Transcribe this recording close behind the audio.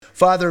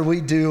Father, we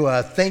do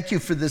thank you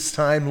for this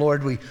time,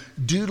 Lord. We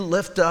do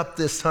lift up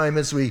this time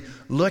as we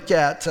look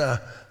at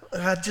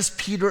just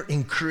Peter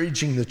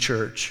encouraging the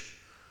church.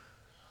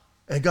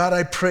 And God,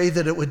 I pray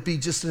that it would be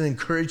just an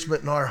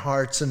encouragement in our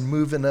hearts and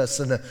moving us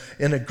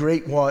in a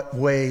great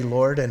way,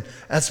 Lord. And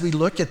as we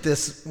look at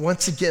this,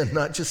 once again,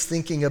 not just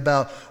thinking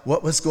about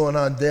what was going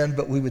on then,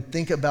 but we would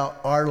think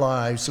about our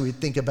lives. So we'd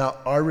think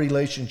about our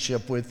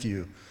relationship with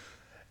you.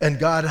 And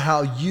God,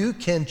 how you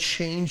can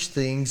change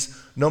things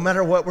no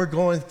matter what we're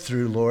going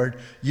through, Lord.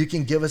 You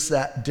can give us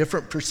that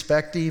different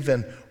perspective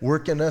and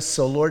work in us.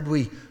 So, Lord,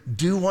 we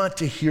do want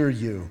to hear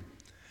you.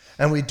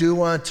 And we do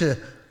want to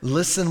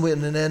listen,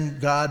 and then,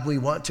 God, we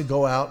want to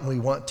go out and we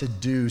want to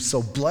do.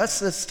 So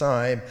bless this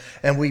time,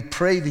 and we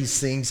pray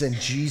these things in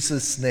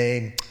Jesus'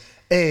 name.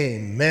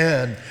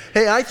 Amen.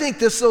 Hey, I think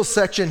this little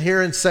section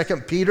here in 2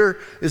 Peter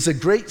is a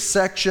great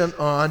section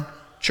on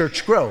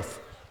church growth.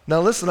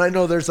 Now, listen, I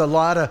know there's a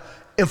lot of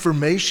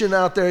information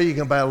out there. You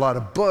can buy a lot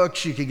of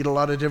books. You can get a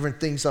lot of different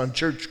things on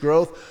church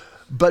growth.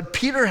 But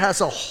Peter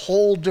has a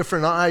whole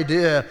different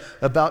idea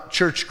about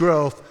church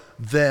growth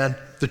than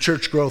the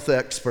church growth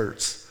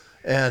experts.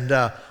 And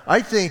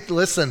I think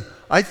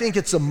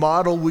it's a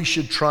model we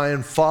should try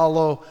and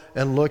follow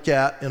and look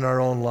at in our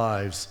own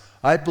lives.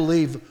 I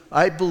believe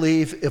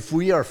if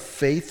we are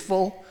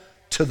faithful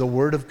to the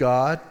Word of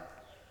God,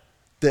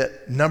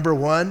 that number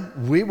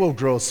one, we will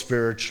grow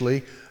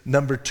spiritually.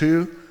 Number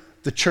two,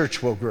 the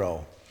church will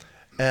grow.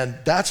 And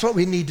that's what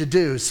we need to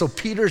do. So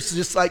Peter's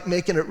just like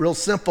making it real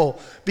simple,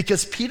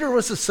 because Peter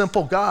was a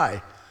simple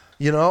guy.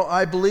 You know,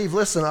 I believe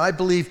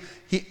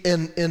he,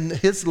 in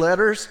his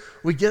letters,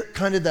 we get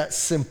kind of that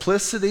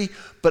simplicity,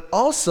 but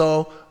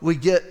also we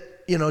get,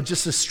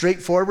 just a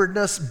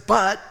straightforwardness.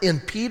 But in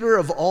Peter,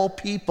 of all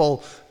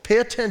people, pay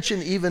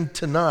attention even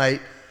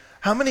tonight,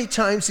 how many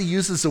times he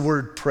uses the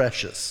word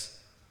precious.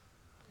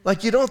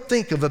 Like, you don't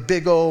think of a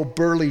big old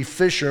burly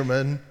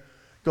fisherman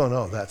going,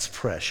 oh, that's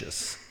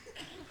precious.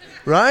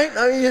 Right?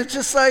 I mean, it's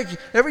just like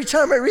every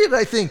time I read it,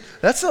 I think,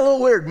 that's a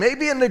little weird.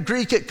 Maybe in the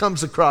Greek it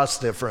comes across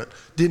different.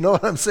 Do you know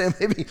what I'm saying?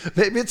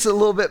 Maybe it's a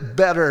little bit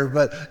better,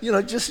 but,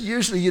 just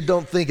usually you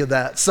don't think of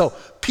that. So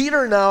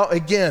Peter now,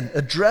 again,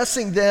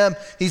 addressing them.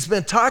 He's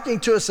been talking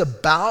to us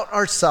about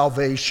our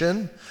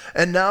salvation.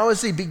 And now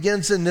as he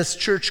begins in this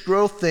church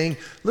growth thing,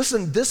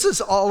 listen, this is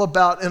all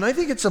about, and I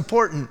think it's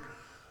important,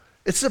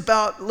 it's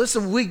about,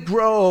 listen, we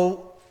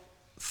grow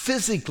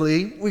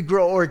physically, we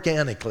grow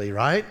organically,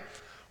 right?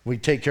 We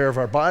take care of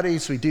our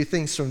bodies. We do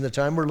things from the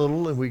time we're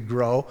little and we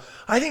grow.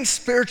 I think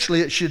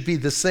spiritually it should be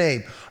the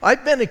same.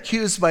 I've been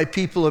accused by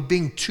people of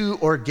being too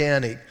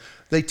organic.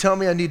 They tell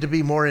me I need to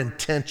be more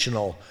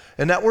intentional.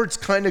 And that word's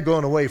kind of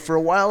going away. For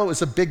a while it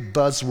was a big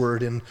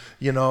buzzword,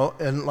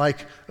 and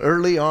like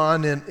early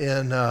on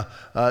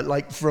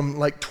like from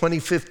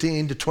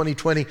 2015 to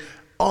 2020,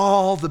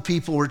 all the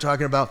people were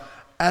talking about,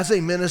 as a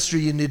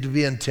ministry you need to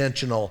be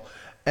intentional.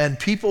 And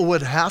people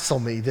would hassle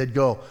me. They'd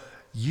go,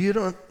 You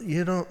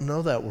don't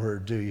know that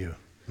word, do you?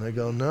 And I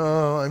go,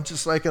 no, I'm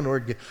just like an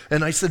organic.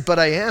 And I said, but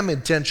I am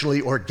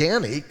intentionally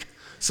organic,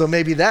 so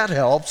maybe that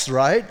helps,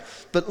 right?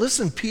 But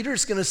listen,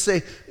 Peter's going to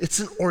say it's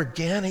an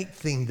organic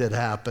thing that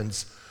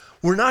happens.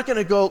 We're not going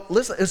to go,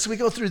 listen, as we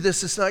go through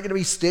this, it's not going to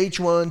be stage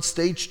 1,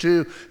 stage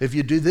 2. If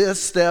you do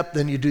this step,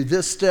 then you do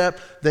this step,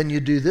 then you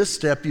do this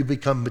step, you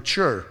become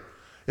mature.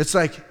 It's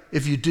like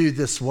if you do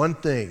this one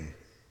thing,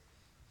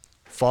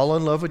 fall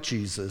in love with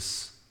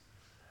Jesus,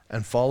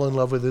 and fall in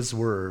love with his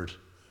word,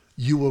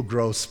 you will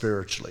grow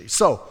spiritually.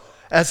 So,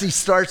 as he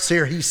starts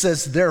here, he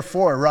says,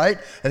 therefore, right?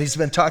 And he's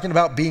been talking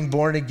about being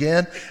born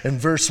again. In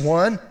verse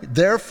 1,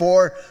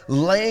 therefore,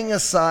 laying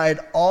aside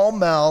all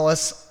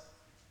malice,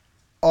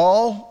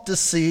 all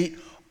deceit,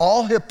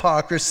 all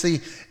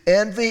hypocrisy,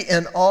 envy,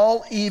 and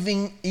all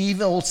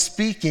evil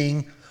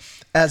speaking,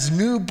 as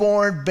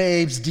newborn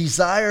babes,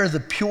 desire the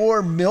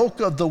pure milk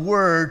of the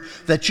word,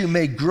 that you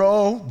may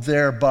grow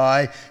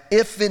thereby,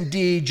 if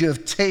indeed you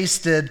have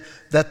tasted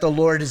that the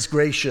Lord is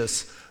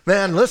gracious.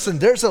 Man, listen,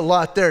 there's a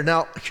lot there.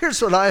 Now,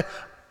 here's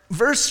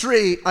verse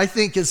 3, I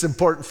think is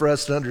important for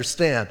us to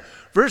understand.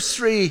 Verse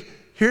 3,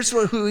 here's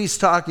who he's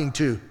talking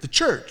to, the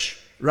church,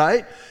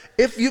 right?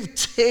 If you've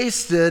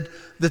tasted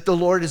that the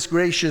Lord is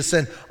gracious,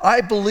 and I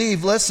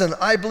believe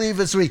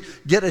as we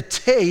get a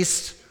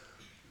taste,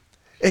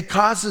 it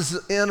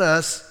causes in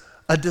us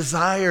a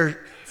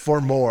desire for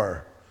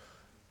more.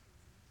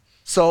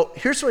 So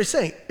here's what he's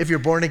saying. If you're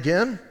born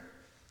again,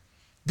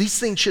 these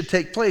things should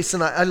take place.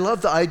 And I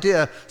love the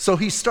idea. So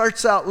he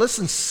starts out,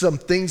 listen, some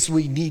things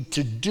we need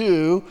to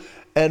do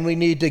and we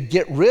need to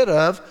get rid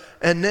of.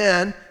 And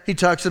then he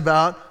talks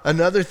about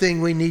another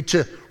thing we need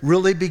to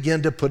really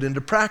begin to put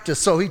into practice.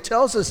 So he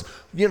tells us,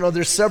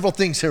 there's several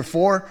things here,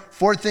 four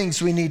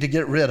things we need to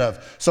get rid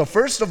of. So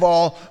first of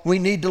all, we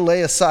need to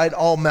lay aside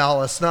all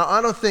malice. Now,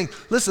 I don't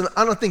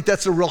think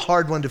that's a real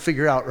hard one to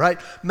figure out, right?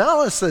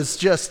 Malice is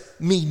just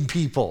mean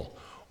people,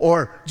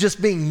 or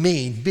just being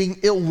mean, being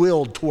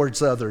ill-willed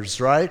towards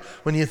others, right?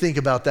 When you think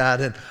about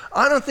that. And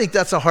I don't think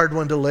that's a hard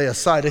one to lay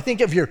aside. I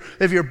think if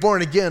you're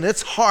born again,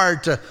 it's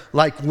hard to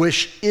like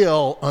wish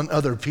ill on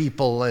other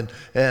people and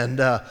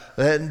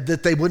that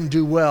they wouldn't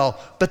do well.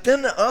 But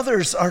then the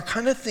others are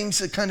kind of things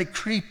that kind of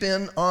creep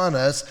in on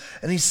us.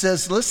 And he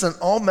says, listen,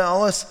 all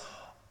malice,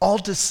 all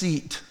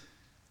deceit.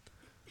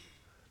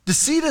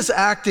 Deceit is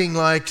acting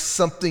like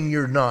something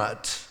you're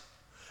not.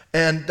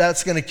 And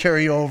that's going to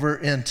carry over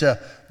into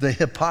the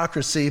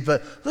hypocrisy.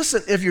 But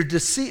listen, if you're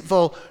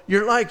deceitful,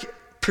 you're like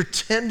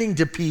pretending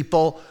to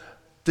people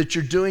that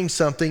you're doing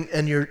something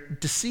and you're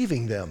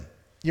deceiving them.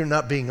 You're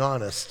not being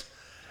honest.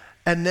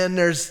 And then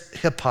there's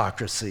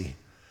hypocrisy.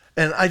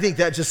 And I think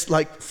that just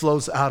like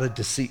flows out of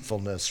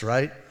deceitfulness,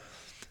 right?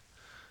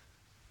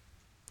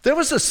 There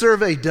was a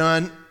survey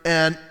done,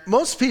 and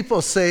most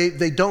people say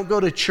they don't go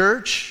to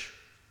church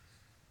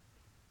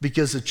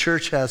because the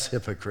church has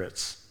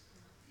hypocrites.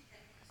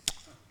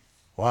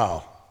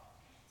 Wow.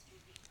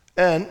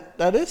 And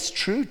that is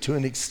true to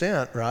an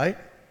extent, right?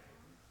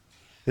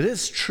 It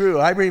is true.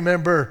 I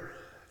remember,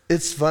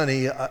 it's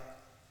funny,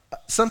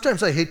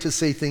 sometimes I hate to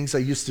say things I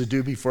used to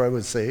do before I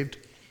was saved.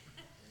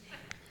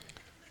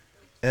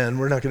 And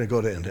we're not going to go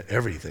into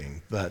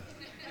everything, but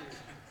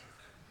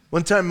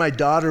one time my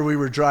daughter, we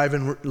were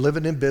driving,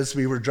 living in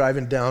Bisbee, we're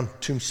driving down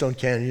Tombstone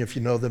Canyon, if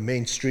you know the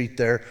main street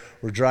there.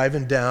 We're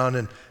driving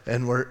down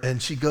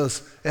and she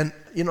goes, and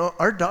you know,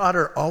 our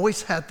daughter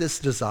always had this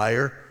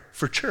desire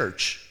for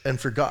church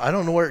and for God. I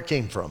don't know where it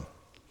came from,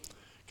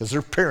 because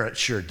her parents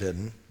sure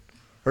didn't,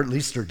 or at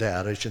least her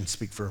dad. I shouldn't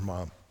speak for her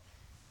mom.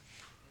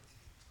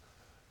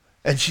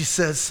 And she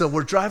says, so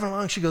we're driving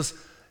along, she goes,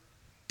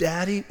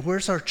 Daddy,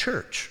 where's our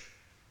church?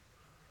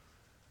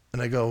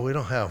 And I go, we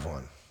don't have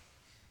one.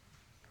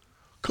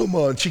 Come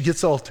on, she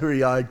gets all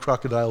teary-eyed,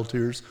 crocodile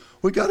tears.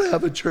 We got to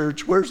have a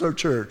church. Where's our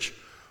church?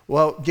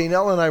 Well,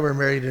 Gaynell and I were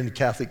married in a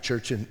Catholic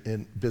church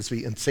in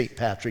Bisbee, in St.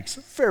 Patrick's.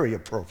 Very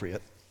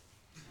appropriate.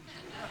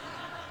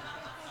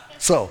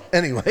 So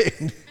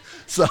anyway,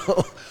 so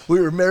we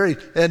were married.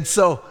 And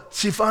so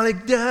she finally,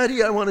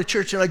 Daddy, I want a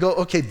church. And I go,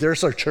 okay,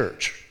 there's our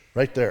church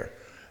right there.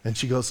 And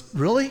she goes,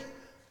 really?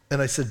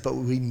 And I said, but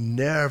we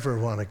never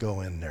want to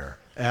go in there,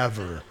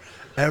 ever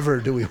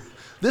do we.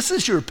 This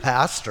is your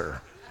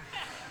pastor.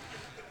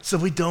 So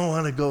we don't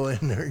want to go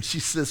in there. And she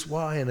says,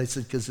 why? And I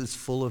said, because it's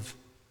full of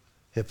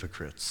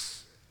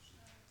hypocrites.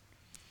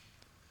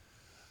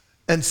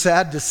 And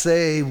sad to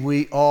say,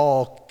 we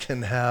all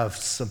can have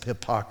some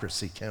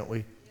hypocrisy, can't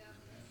we?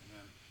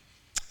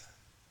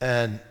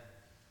 And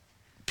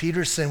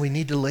Peter's saying we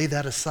need to lay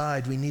that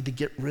aside. We need to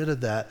get rid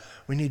of that.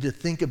 We need to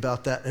think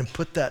about that and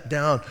put that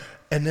down.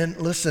 And then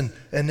listen,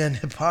 and then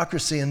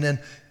hypocrisy, and then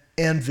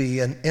envy.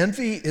 And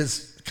envy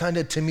is kind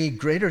of, to me,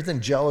 greater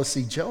than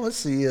jealousy.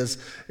 Jealousy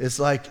is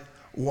like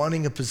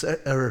wanting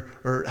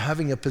or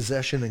having a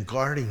possession and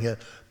guarding it.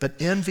 But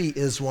envy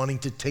is wanting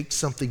to take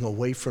something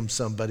away from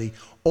somebody,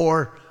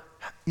 or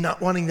not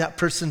wanting that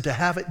person to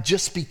have it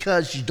just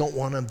because you don't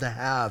want them to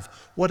have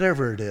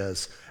whatever it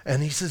is.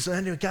 And he says,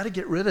 man, you've got to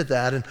get rid of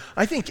that. And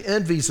I think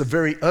envy is a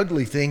very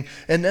ugly thing.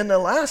 And then the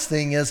last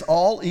thing is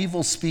all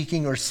evil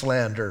speaking or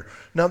slander.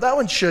 Now that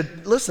one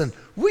listen,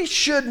 we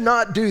should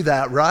not do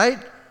that, right?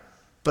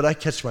 But I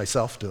catch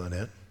myself doing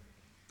it.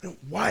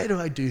 Why do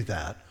I do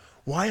that?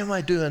 Why am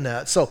I doing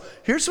that? So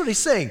here's what he's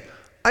saying.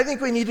 I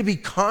think we need to be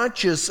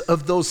conscious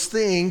of those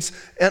things.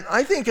 And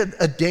I think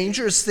a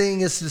dangerous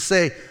thing is to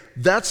say,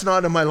 that's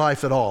not in my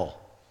life at all.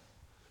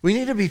 We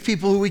need to be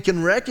people who we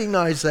can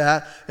recognize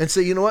that and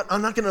say, you know what,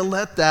 I'm not going to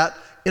let that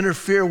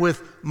interfere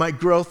with my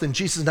growth in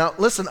Jesus. Now,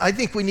 listen, I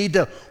think we need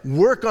to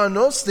work on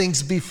those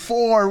things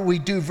before we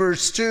do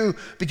verse 2,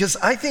 because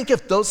I think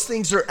if those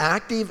things are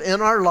active in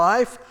our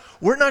life,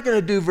 we're not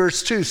going to do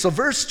verse 2. So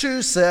verse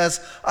 2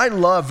 says, I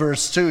love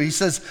verse 2. He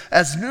says,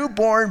 as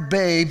newborn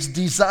babes,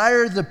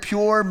 desire the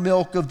pure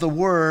milk of the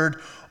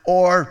word,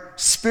 or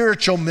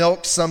spiritual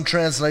milk, some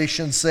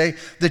translations say,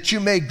 that you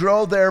may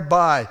grow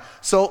thereby.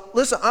 So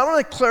listen, I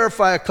want to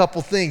clarify a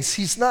couple things.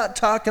 He's not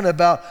talking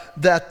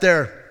about that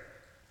they're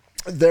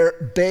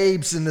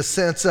babes in the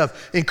sense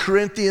of, in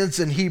Corinthians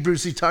and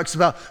Hebrews, he talks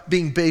about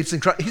being babes in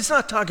Christ. He's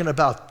not talking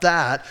about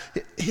that.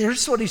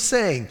 Here's what he's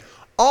saying.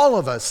 All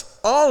of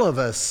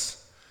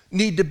us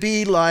need to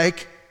be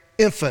like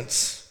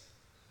infants.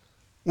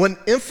 When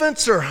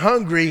infants are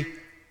hungry,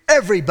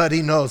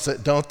 everybody knows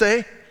it, don't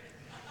they?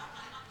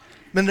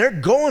 And they're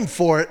going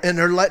for it, and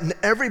they're letting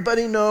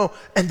everybody know,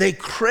 and they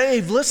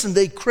crave,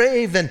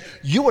 and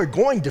you are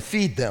going to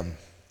feed them,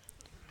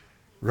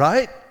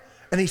 right?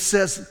 And he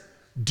says,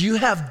 do you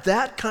have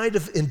that kind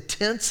of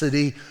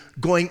intensity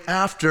going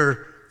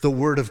after the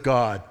Word of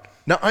God?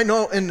 Now, I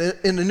know in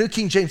the New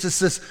King James, it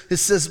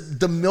says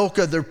the milk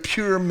of the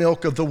pure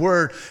milk of the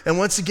Word. And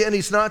once again,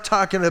 he's not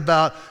talking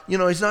about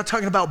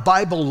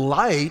Bible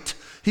light.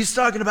 He's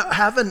talking about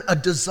having a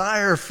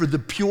desire for the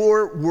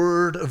pure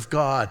word of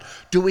God.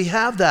 Do we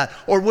have that?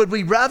 Or would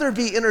we rather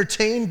be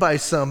entertained by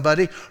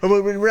somebody? Or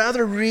would we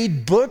rather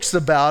read books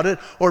about it?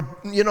 Or,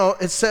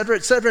 et cetera,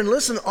 et cetera. And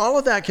listen, all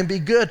of that can be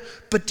good.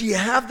 But do you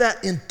have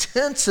that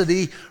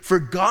intensity for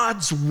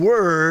God's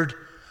word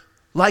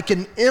like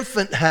an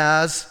infant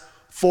has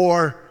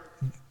for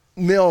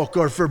milk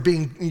or for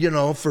being,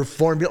 for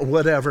formula,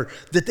 whatever,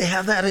 that they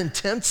have that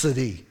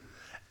intensity?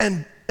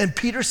 And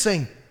Peter's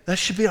saying, that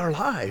should be our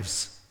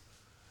lives.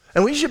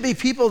 And we should be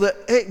people that,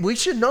 hey, we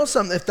should know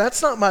something. If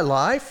that's not my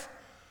life,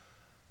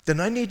 then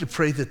I need to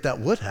pray that that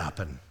would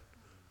happen.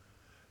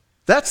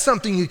 That's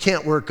something you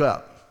can't work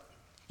up.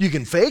 You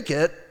can fake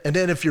it, and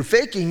then if you're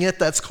faking it,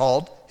 that's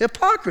called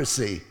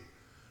hypocrisy,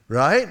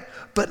 right?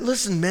 But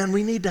listen, man,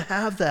 we need to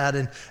have that.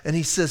 And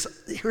he says,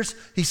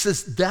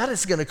 that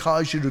is going to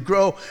cause you to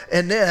grow.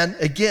 And then,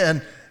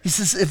 again, he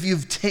says, if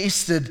you've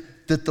tasted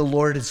that the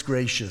Lord is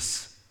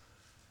gracious.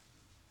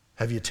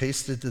 Have you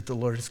tasted that the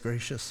Lord is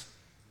gracious?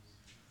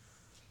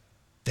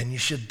 Then you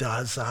should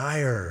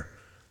desire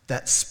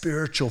that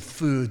spiritual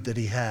food that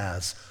he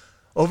has.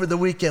 Over the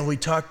weekend, we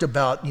talked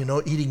about,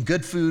 eating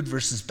good food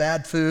versus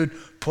bad food,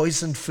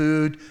 poisoned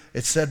food,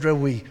 etc.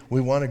 We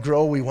want to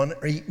grow. We want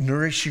to eat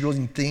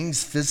nourishing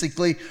things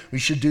physically. We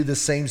should do the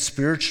same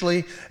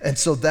spiritually. And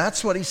so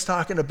that's what he's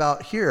talking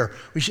about here.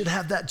 We should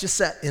have that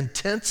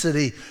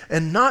intensity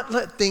and not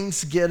let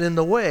things get in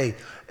the way.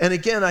 And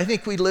again, I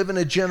think we live in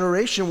a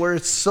generation where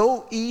it's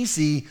so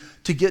easy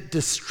to get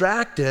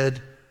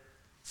distracted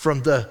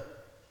from the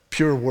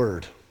pure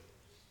word.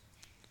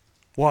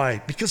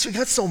 Why? Because we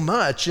got so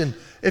much. And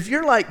if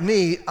you're like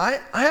me, I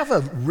have a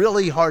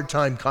really hard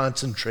time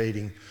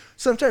concentrating.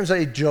 Sometimes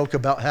I joke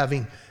about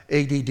having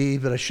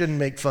ADD, but I shouldn't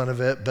make fun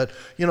of it. But,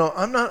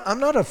 I'm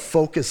not a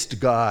focused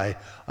guy.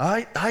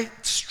 I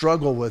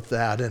struggle with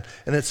that, and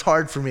it's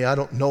hard for me. I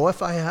don't know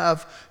if I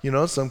have,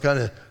 some kind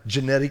of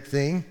genetic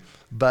thing,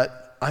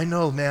 but I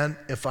know, man,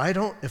 if I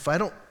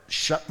don't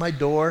shut my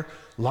door,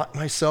 lock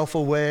myself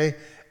away,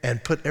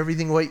 and put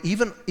everything away,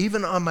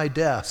 even on my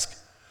desk.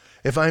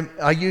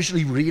 I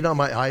usually read on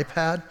my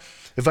iPad.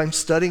 If I'm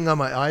studying on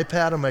my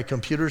iPad, on my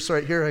computer's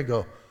right here, I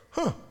go,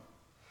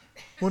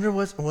 wonder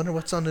what's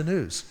on the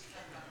news.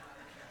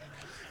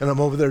 And I'm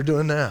over there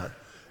doing that.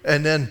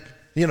 And then,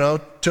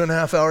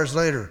 2.5 hours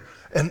later.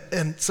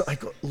 And so I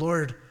go,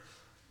 Lord,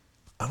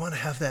 I want to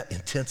have that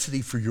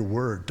intensity for your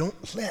word.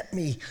 Don't let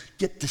me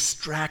get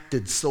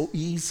distracted so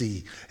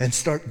easy and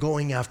start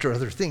going after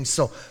other things.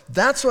 So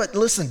that's what,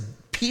 listen,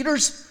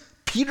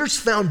 Peter's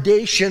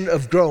foundation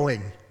of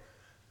growing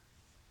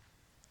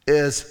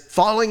is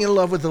falling in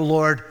love with the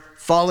Lord,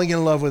 falling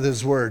in love with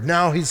his word.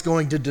 Now he's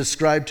going to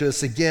describe to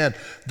us again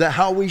that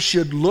how we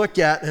should look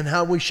at and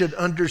how we should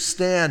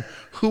understand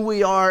who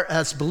we are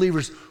as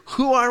believers.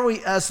 Who are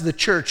we as the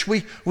church?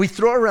 We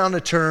throw around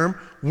the term,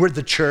 we're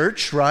the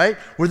church, right?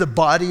 We're the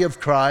body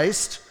of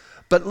Christ.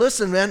 But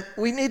listen, man,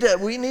 we need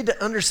to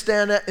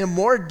understand that in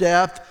more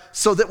depth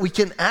so that we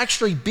can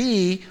actually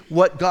be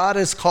what God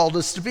has called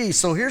us to be.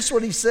 So here's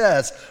what he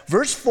says.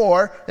 Verse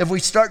 4, if we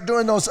start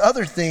doing those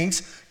other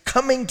things,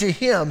 coming to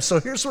him. So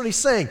here's what he's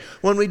saying.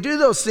 When we do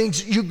those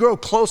things, you grow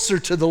closer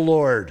to the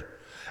Lord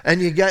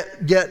and you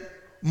get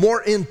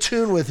more in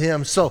tune with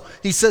him. So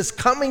he says,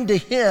 coming to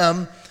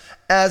him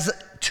as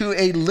to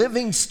a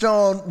living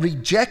stone,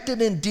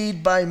 rejected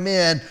indeed by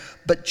men,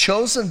 but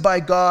chosen by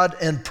God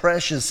and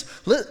precious.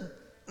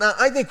 Now,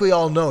 I think we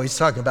all know he's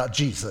talking about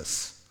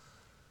Jesus,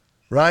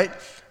 right?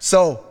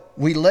 So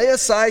we lay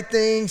aside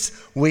things,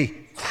 we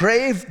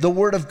crave the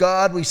word of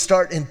God, we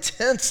start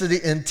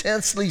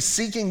intensely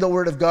seeking the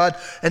word of God,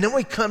 and then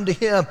we come to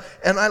him.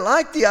 And I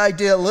like the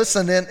idea,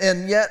 listen,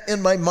 and yet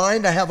in my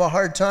mind I have a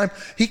hard time.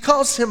 He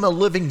calls him a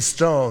living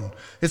stone.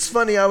 It's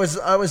funny, I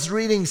was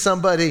reading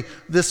somebody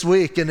this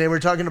week, and they were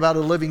talking about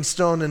a living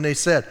stone, and they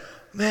said,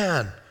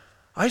 man,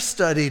 I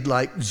studied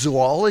like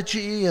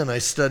zoology and I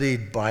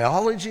studied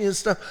biology and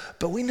stuff,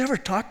 but we never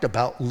talked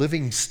about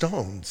living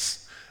stones.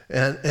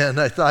 And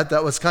I thought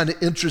that was kind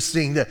of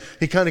interesting that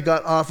he kind of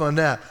got off on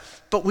that.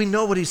 But we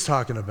know what he's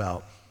talking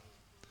about.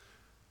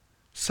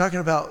 He's talking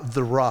about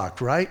the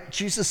rock, right?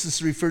 Jesus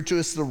is referred to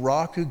as the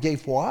rock who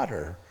gave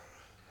water.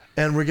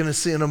 And we're going to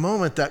see in a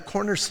moment that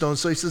cornerstone.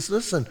 So he says,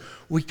 listen,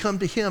 we come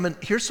to him. And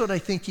here's what I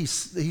think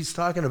he's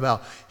talking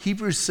about.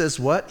 Hebrews says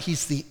what?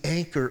 He's the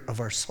anchor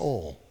of our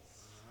soul.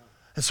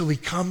 And so we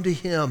come to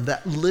him,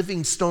 that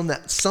living stone,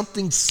 that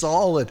something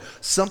solid,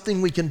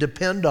 something we can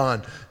depend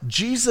on.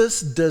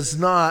 Jesus does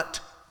not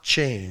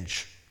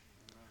change.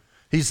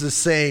 He's the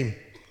same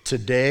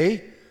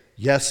today,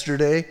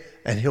 yesterday,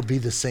 and he'll be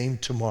the same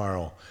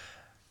tomorrow.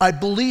 I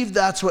believe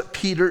that's what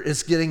Peter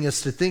is getting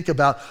us to think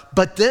about.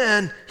 But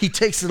then he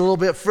takes it a little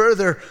bit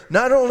further.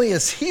 Not only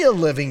is he a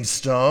living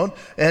stone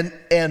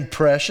and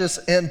precious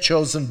and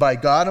chosen by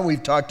God, and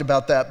we've talked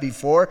about that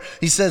before.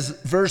 He says,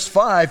 verse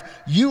 5,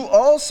 you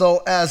also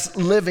as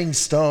living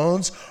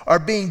stones are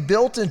being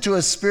built into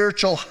a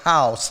spiritual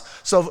house.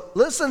 So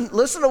listen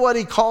to what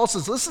he calls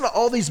us. Listen to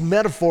all these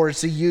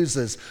metaphors he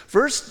uses.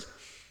 First,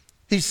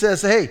 he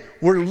says, hey,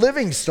 we're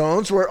living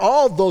stones. We're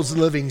all those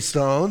living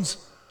stones,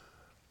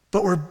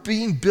 but we're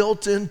being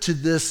built into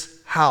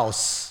this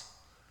house.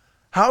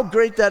 How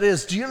great that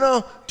is. Do you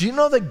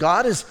know that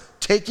God is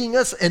taking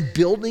us and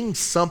building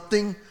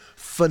something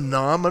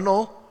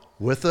phenomenal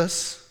with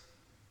us?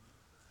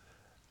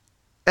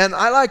 And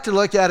I like to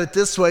look at it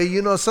this way.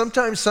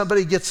 Sometimes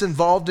somebody gets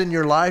involved in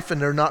your life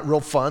and they're not real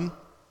fun.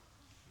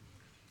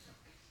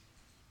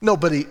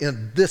 Nobody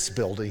in this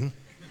building.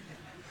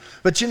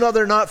 But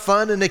they're not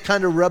fun and they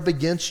kind of rub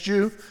against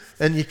you.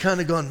 And you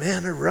kind of going,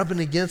 man, they're rubbing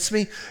against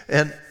me.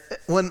 And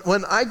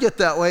when I get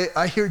that way,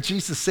 I hear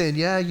Jesus saying,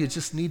 yeah, you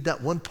just need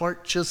that one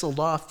part chiseled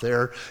off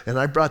there. And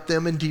I brought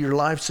them into your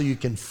life so you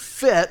can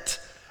fit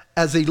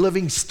as a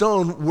living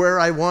stone where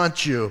I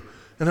want you.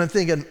 And I'm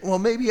thinking, well,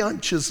 maybe I'm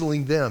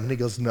chiseling them. And he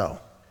goes, no.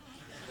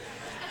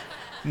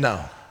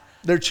 No,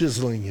 they're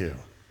chiseling you.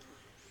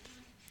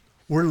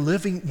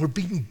 We're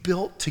being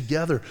built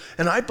together.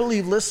 And I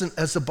believe, listen,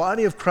 as the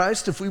body of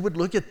Christ, if we would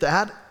look at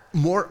that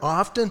more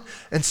often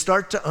and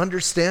start to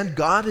understand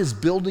God is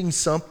building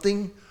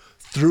something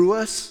through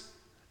us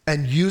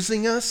and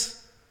using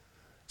us,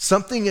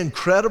 something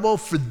incredible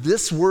for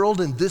this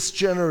world and this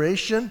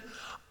generation,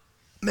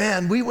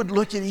 man, we would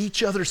look at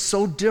each other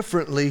so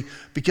differently,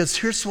 because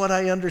here's what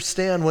I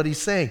understand what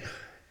he's saying.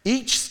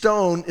 Each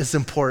stone is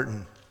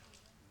important.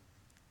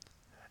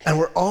 And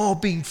we're all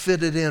being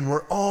fitted in.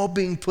 We're all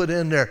being put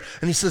in there.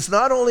 And he says,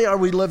 not only are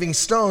we living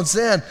stones,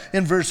 then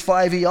in verse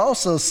 5, he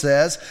also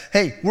says,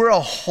 hey, we're a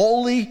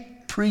holy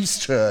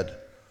priesthood.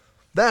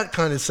 That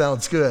kind of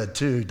sounds good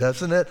too,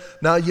 doesn't it?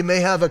 Now, you may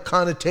have a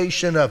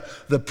connotation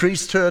of the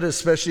priesthood,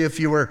 especially if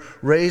you were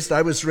raised.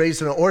 I was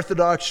raised in an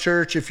Orthodox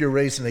church. If you're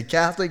raised in a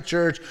Catholic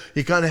church,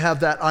 you kind of have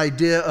that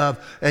idea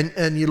of,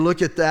 and you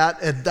look at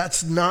that, and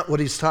that's not what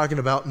he's talking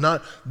about,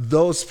 not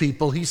those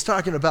people. He's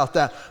talking about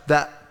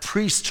that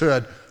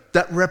priesthood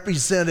that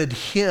represented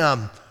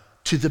him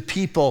to the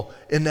people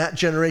in that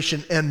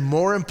generation. And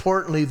more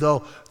importantly,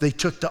 though, they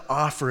took the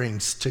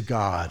offerings to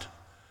God.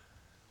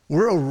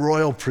 We're a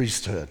royal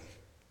priesthood.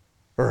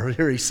 Or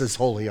here he says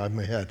holy on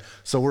my head.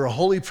 So we're a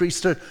holy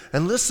priesthood.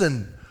 And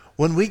listen,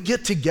 when we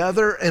get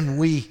together and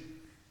we,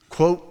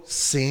 quote,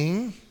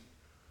 sing,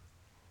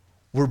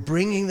 we're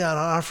bringing that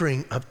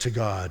offering up to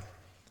God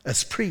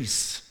as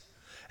priests.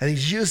 And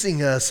he's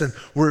using us, and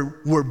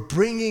we're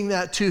bringing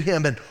that to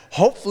him. And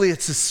hopefully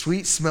it's a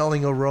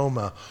sweet-smelling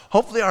aroma.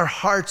 Hopefully our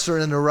hearts are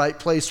in the right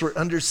place. We're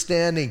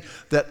understanding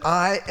that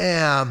I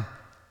am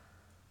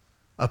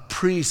a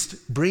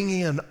priest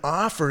bringing an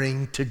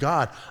offering to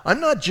God. I'm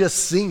not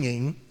just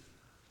singing.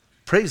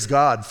 Praise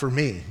God for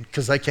me,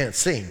 because I can't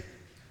sing.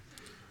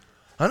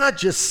 I'm not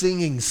just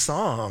singing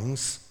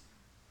songs.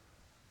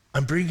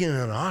 I'm bringing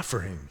an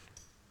offering.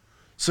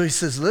 So he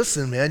says,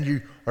 listen, man,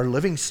 you are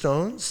living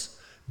stones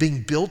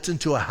being built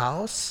into a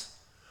house,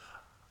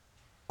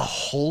 a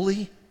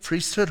holy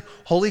priesthood.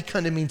 Holy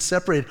kind of means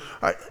separated.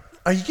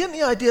 Are you getting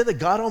the idea that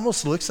God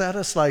almost looks at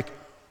us like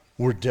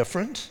we're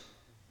different?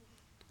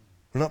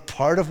 We're not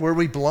part of where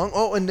we belong.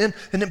 Oh, and then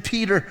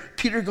Peter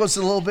goes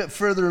a little bit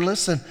further,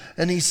 listen,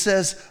 and he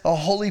says, a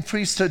holy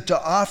priesthood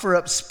to offer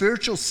up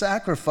spiritual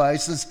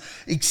sacrifices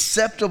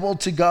acceptable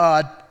to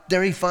God.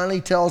 There he finally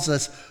tells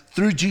us,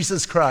 through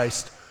Jesus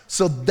Christ.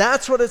 So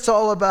that's what it's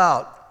all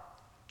about.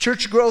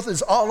 Church growth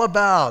is all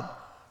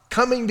about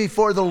coming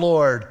before the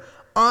Lord,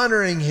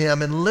 honoring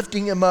him and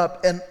lifting him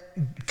up and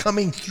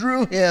coming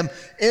through him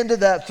into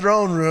that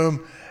throne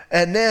room.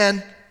 And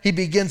then he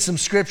begins some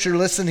scripture.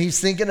 Listen, he's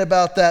thinking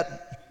about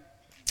that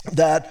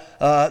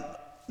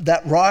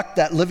rock,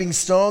 that living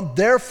stone.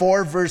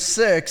 Therefore, verse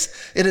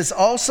 6, it is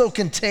also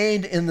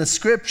contained in the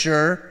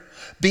scripture,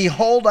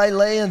 behold, I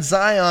lay in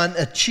Zion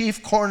a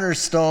chief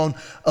cornerstone,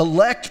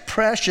 elect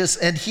precious,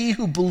 and he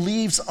who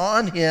believes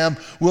on him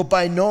will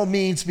by no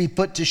means be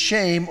put to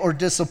shame or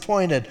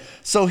disappointed.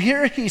 So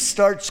here he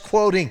starts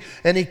quoting,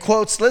 and he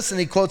quotes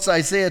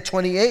Isaiah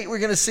 28, we're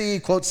going to see, he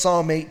quotes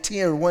Psalm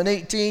 18 or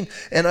 118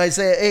 and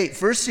Isaiah 8.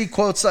 First he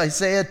quotes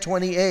Isaiah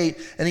 28,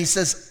 and he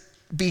says,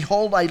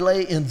 behold, I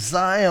lay in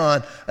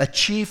Zion a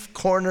chief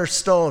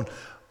cornerstone.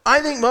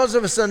 I think most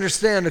of us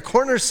understand a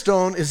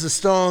cornerstone is a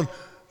stone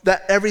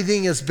that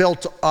everything is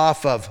built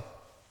off of.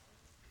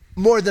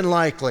 More than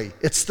likely.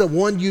 It's the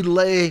one you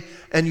lay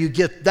and you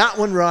get that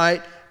one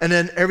right, and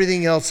then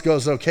everything else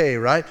goes okay,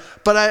 right?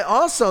 But I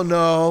also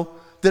know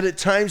that at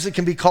times it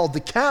can be called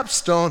the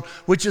capstone,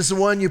 which is the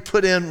one you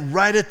put in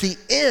right at the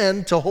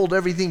end to hold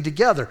everything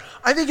together.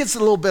 I think it's a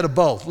little bit of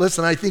both.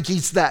 Listen, I think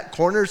he's that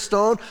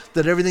cornerstone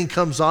that everything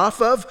comes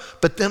off of,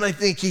 but then I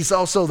think he's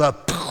also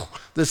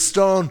the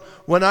stone.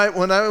 When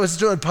I was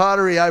doing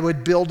pottery, I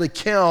would build a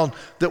kiln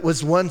that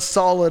was one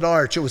solid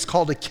arch. It was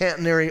called a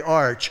catenary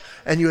arch.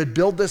 And you would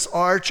build this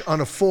arch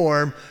on a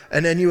form,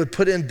 and then you would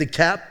put in the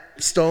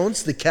cap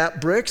stones, the cap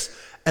bricks,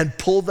 and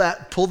pull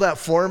that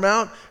form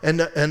out, and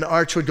the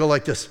arch would go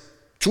like this,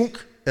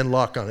 chunk, and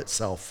lock on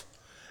itself.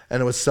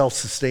 And it was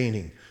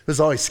self-sustaining. It was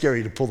always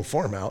scary to pull the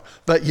form out,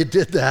 but you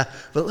did that.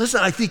 But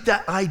listen, I think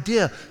that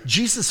idea,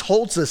 Jesus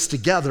holds us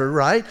together,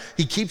 right?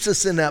 He keeps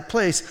us in that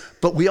place,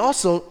 but we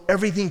also,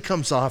 everything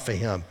comes off of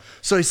him.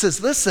 So he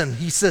says, listen,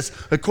 he says,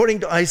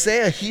 according to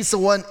Isaiah, he's the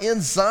one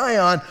in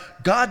Zion.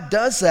 God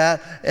does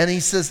that. And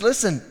he says,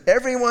 listen,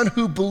 everyone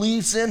who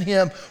believes in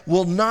him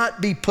will not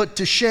be put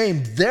to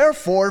shame.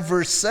 Therefore,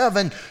 verse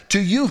 7, to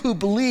you who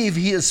believe,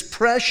 he is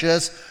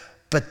precious.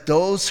 But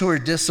those who are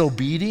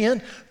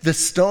disobedient, the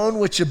stone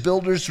which the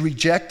builders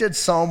rejected,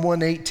 Psalm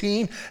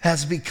 118,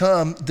 has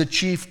become the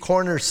chief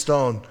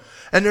cornerstone.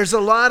 And there's a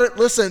lot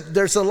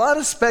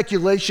of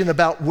speculation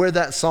about where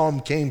that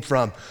psalm came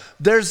from.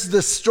 There's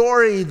the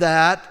story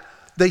that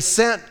they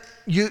sent,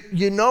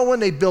 you know, when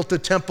they built the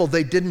temple,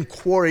 they didn't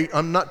quarry.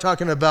 I'm not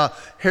talking about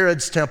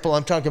Herod's temple.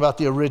 I'm talking about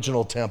the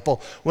original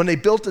temple. When they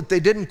built it, they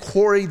didn't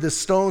quarry the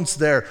stones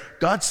there.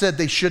 God said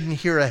they shouldn't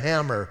hear a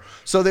hammer.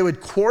 So they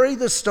would quarry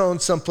the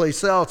stones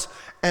someplace else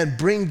and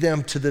bring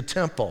them to the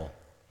temple.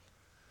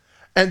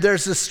 And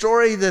there's a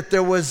story that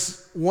there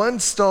was one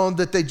stone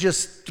that they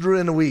just threw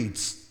in the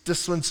weeds.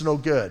 This one's no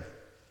good.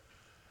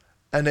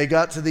 And they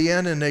got to the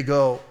end and they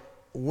go,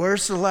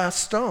 where's the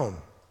last stone?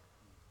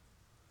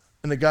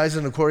 And the guys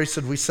in the quarry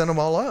said, we sent them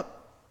all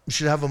up. We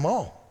should have them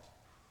all.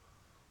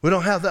 We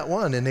don't have that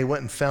one. And they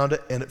went and found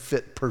it, and it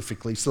fit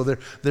perfectly. So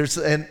there's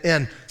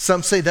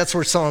some say that's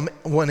where Psalm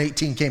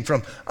 118 came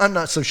from. I'm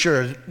not so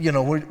sure. You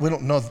know, we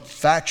don't know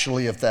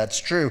factually if that's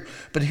true.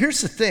 But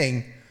here's the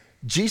thing.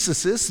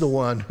 Jesus is the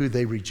one who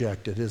they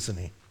rejected, isn't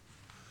he?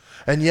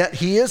 And yet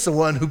he is the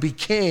one who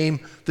became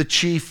the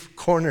chief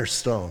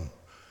cornerstone.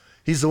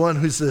 He's the one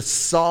who's the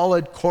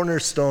solid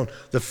cornerstone,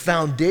 the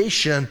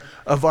foundation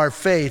of our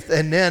faith.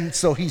 And then,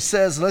 so he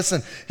says,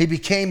 listen, he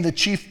became the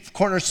chief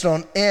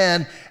cornerstone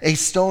and a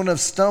stone of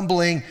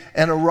stumbling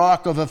and a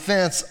rock of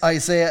offense,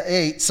 Isaiah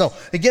 8. So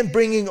again,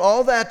 bringing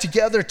all that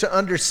together to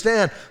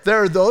understand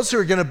there are those who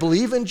are going to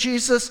believe in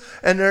Jesus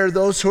and there are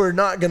those who are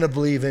not going to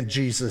believe in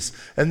Jesus.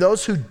 And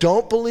those who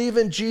don't believe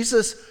in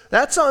Jesus,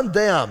 that's on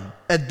them,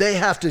 and they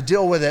have to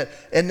deal with it.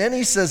 And then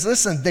he says,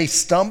 listen, they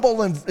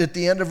stumble at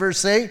the end of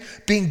verse 8,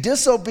 being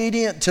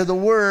disobedient to the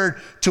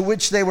word to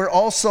which they were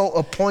also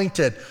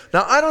appointed.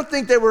 Now, I don't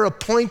think they were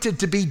appointed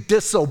to be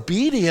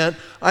disobedient.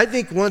 I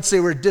think once they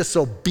were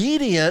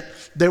disobedient,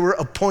 they were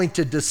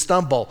appointed to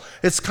stumble.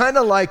 It's kind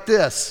of like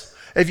this.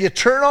 If you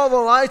turn all the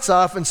lights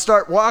off and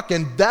start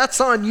walking, that's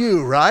on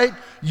you, right?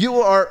 You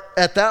are,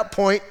 at that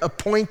point,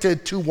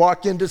 appointed to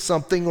walk into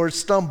something or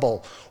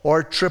stumble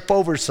or trip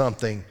over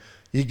something.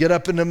 You get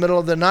up in the middle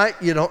of the night,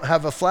 you don't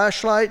have a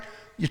flashlight,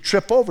 you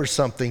trip over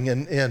something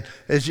and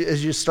as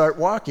you start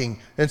walking.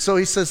 And so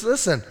he says,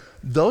 listen,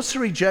 those who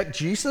reject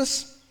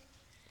Jesus,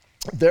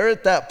 they're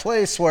at that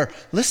place where,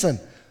 listen,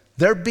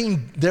 their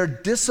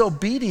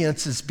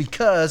disobedience is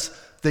because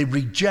they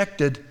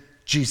rejected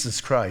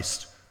Jesus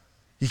Christ.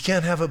 You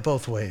can't have it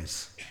both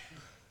ways.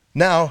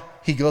 Now,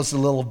 he goes a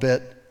little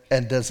bit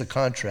and does a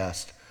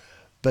contrast.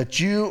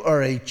 But you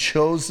are a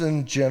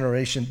chosen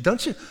generation.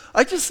 Don't you?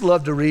 I just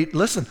love to read.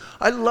 Listen,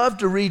 I love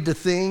to read the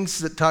things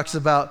that talks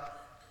about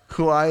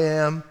who I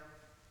am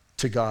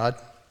to God.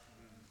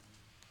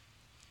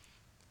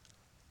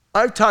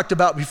 I've talked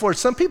about before,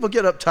 some people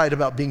get uptight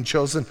about being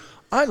chosen.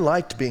 I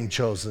liked being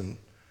chosen.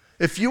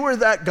 If you were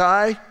that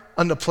guy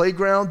on the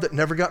playground that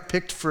never got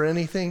picked for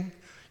anything,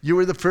 you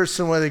were the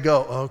person where they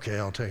go, okay,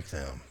 I'll take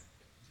them.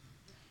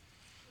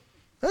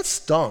 That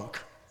stunk.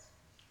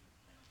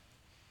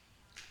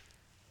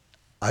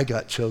 I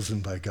got chosen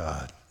by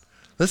God.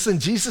 Listen,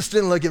 Jesus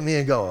didn't look at me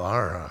and go,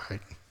 all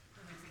right,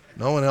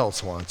 no one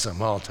else wants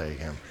him, I'll take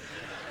him.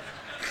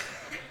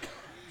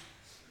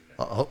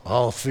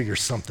 I'll figure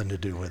something to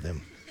do with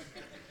him.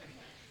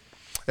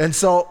 And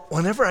so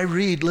whenever I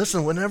read,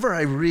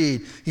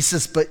 he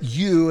says, but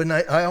you, and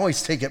I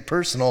always take it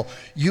personal,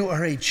 you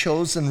are a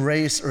chosen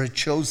race or a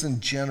chosen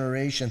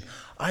generation.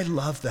 I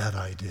love that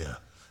idea.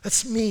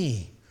 That's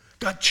me.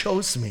 God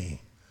chose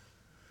me.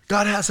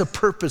 God has a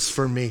purpose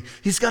for me.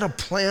 He's got a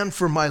plan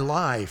for my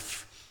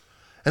life.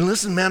 And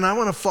listen, man, I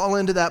want to fall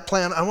into that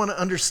plan. I want to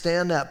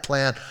understand that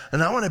plan.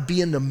 And I want to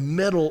be in the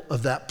middle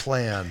of that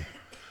plan.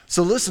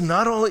 So listen,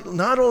 not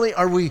only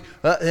are we,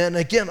 and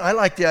again, I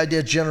like the idea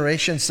of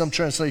generation. Some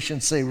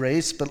translations say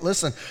race. But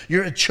listen,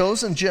 you're a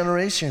chosen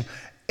generation,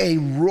 a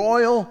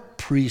royal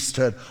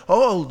priesthood.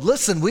 Oh,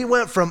 listen, we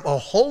went from a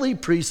holy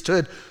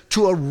priesthood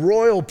to a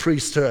royal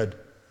priesthood.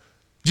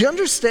 Do you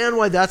understand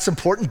why that's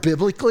important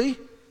biblically?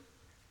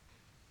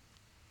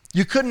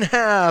 You couldn't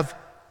have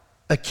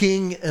a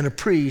king and a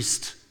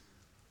priest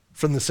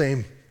from the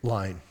same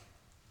line.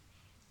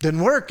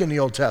 Didn't work in the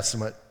Old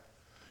Testament.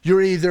 You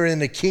were either in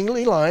the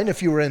kingly line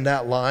if you were in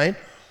that line,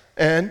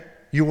 and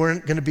you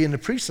weren't going to be in the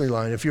priestly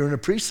line. If you were in the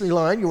priestly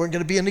line, you weren't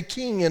going to be in the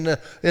king in the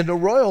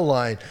royal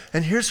line.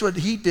 And here's what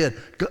he did.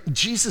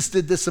 Jesus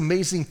did this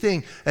amazing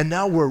thing, and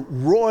now we're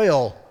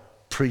royal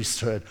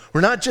priesthood.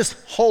 We're not just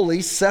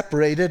holy,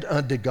 separated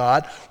unto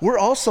God. We're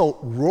also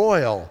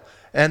royal.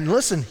 And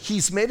listen,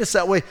 he's made us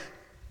that way.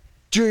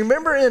 Do you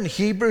remember in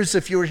Hebrews,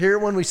 if you were here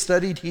when we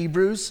studied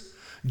Hebrews,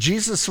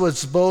 Jesus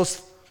was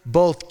both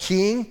both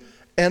king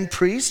and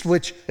priest,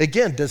 which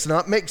again does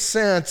not make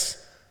sense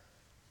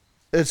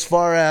as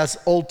far as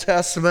Old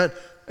Testament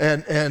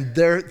and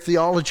their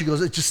theology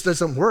goes. It just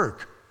doesn't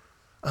work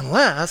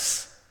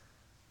unless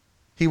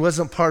he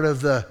wasn't part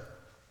of the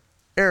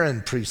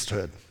Aaron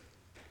priesthood.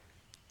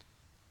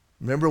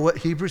 Remember what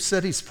Hebrews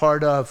said? He's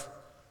part of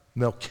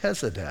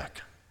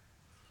Melchizedek.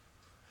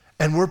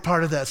 And we're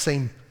part of that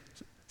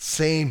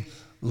same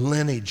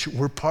lineage.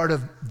 We're part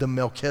of the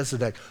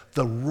Melchizedek,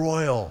 the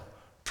royal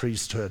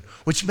priesthood,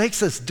 which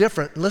makes us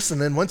different.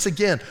 Listen, and once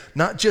again,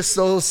 not just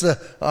those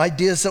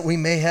ideas that we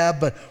may have,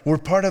 but we're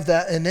part of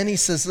that. And then he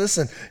says,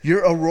 listen,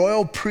 you're a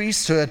royal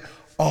priesthood,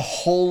 a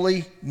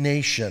holy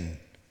nation.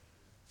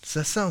 Does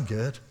that sound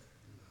good?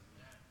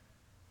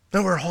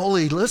 No, we're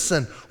holy.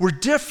 Listen, we're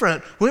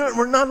different.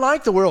 We're not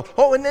like the world.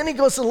 Oh, and then he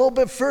goes a little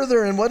bit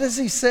further. And what does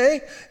he say?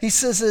 He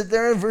says it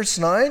there in verse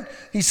 9.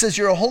 He says,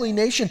 you're a holy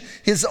nation,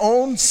 his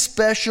own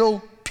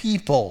special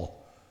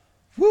people.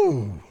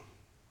 Woo.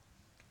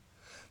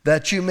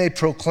 That you may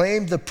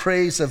proclaim the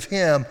praise of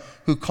him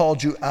who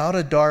called you out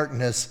of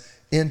darkness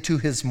into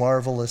his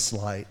marvelous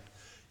light.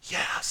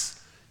 Yes,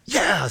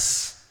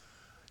 yes.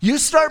 You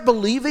start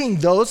believing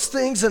those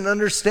things and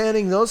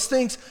understanding those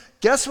things,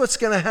 guess what's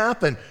going to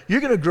happen?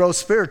 You're going to grow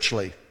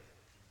spiritually.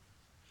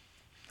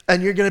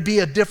 And you're going to be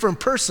a different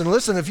person.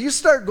 Listen, if you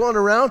start going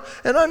around,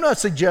 and I'm not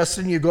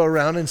suggesting you go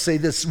around and say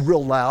this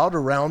real loud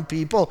around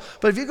people,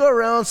 but if you go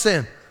around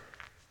saying,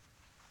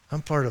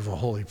 I'm part of a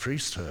holy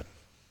priesthood.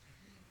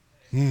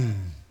 You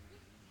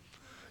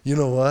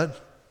know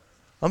what?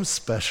 I'm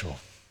special.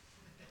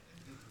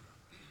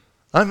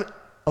 I'm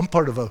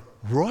part of a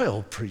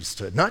royal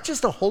priesthood, not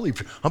just a holy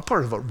priesthood. I'm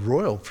part of a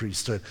royal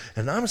priesthood,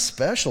 and I'm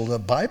special. The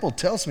Bible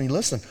tells me,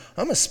 listen,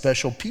 I'm a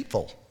special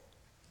people.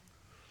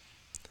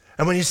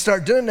 And when you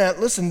start doing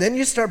that, listen, then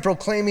you start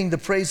proclaiming the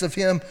praise of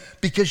him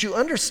because you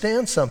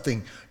understand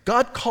something.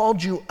 God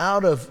called you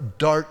out of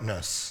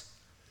darkness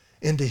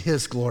into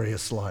his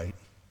glorious light.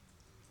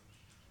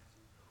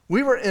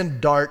 We were in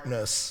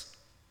darkness.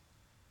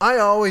 I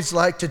always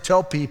like to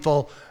tell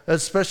people,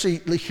 especially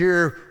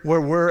here where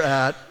we're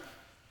at,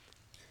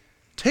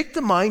 take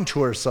the mine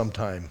tour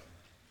sometime.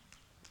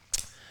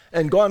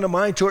 And go on a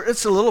mine tour.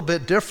 It's a little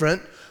bit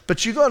different,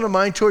 but you go on a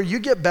mine tour, you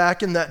get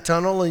back in that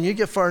tunnel and you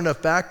get far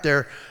enough back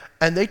there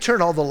and they turn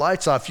all the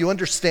lights off. You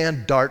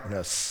understand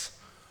darkness.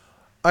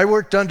 I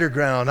worked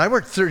underground. I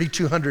worked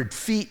 3,200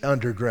 feet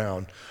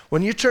underground.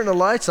 When you turn the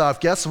lights off,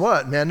 guess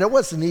what, man? There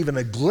wasn't even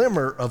a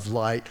glimmer of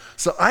light.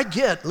 So I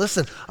get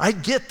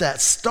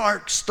that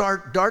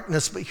stark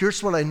darkness, but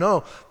here's what I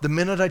know. The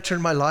minute I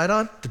turn my light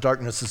on, the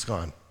darkness is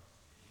gone.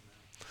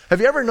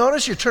 Have you ever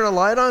noticed you turn a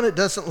light on, it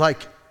doesn't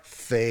like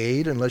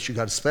fade unless you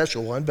got a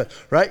special one, but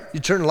right? You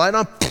turn the light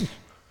on, poof,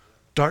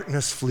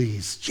 darkness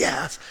flees.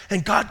 Yes,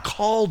 and God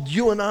called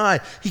you and I.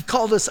 He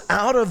called us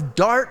out of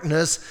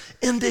darkness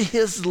into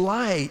his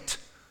light.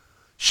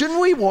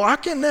 Shouldn't we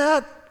walk in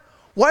that?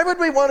 Why would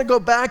we want to go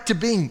back to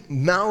being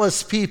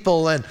malice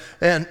people and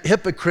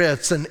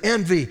hypocrites and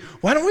envy?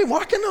 Why don't we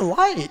walk in the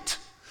light?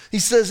 He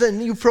says,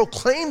 and you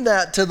proclaim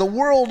that to the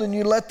world and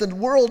you let the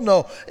world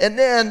know. And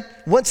then,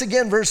 once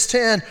again, verse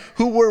 10,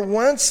 who were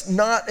once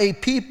not a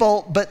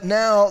people, but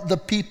now the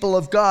people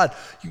of God.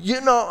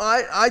 You know,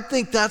 I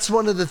think that's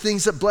one of the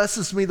things that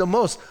blesses me the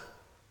most.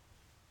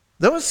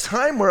 There was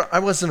time where I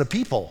wasn't a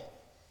people,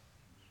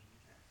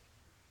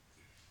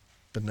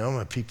 but now I'm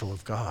a people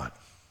of God.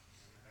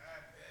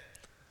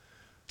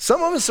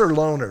 Some of us are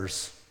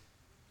loners,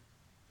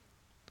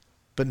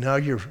 but now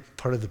you're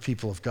part of the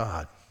people of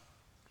God.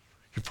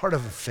 You're part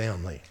of a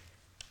family,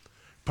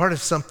 part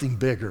of something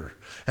bigger.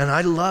 And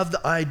I love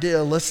the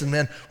idea, listen,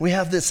 man, we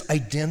have this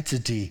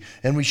identity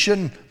and we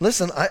shouldn't,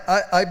 listen,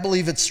 I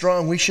believe it's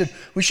strong. We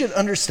should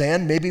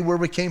understand maybe where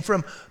we came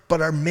from,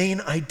 but our main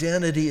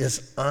identity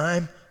is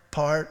I'm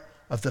part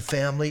of the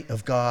family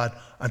of God.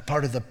 I'm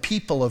part of the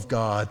people of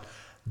God.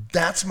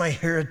 That's my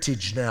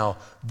heritage now.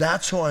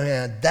 That's who I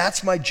am.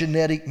 That's my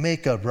genetic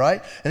makeup,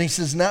 right? And he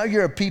says, now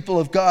you're a people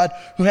of God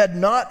who had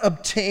not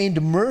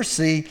obtained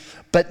mercy,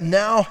 but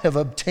now have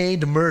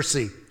obtained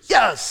mercy.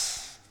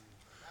 Yes!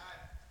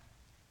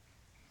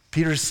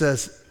 Peter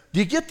says, do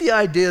you get the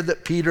idea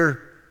that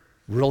Peter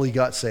really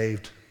got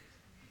saved?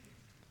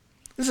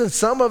 Listen,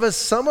 some of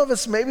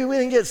us, maybe we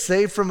didn't get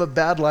saved from a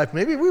bad life.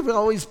 Maybe we've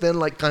always been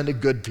like kind of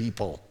good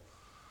people.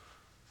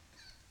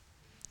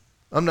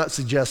 I'm not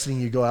suggesting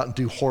you go out and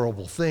do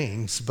horrible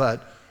things,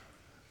 but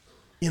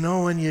you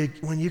know,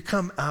 when you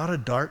come out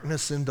of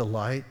darkness into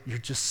light, you're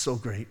just so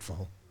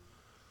grateful.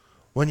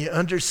 When you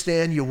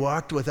understand you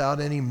walked without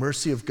any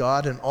mercy of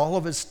God, and all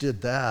of us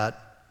did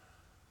that,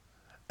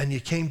 and you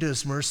came to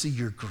his mercy,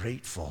 you're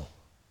grateful.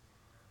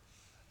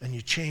 And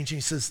you change, and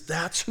he says,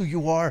 that's who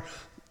you are.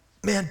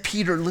 Man,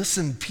 Peter,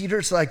 listen,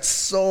 Peter's like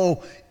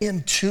so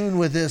in tune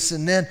with this.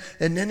 And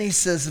then he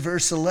says,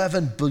 verse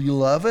 11,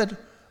 beloved.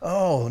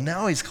 Oh,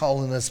 now he's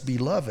calling us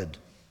beloved.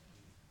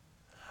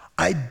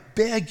 I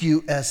beg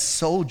you as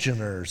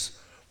sojourners.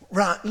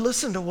 Right,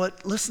 listen to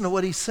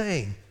what he's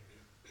saying.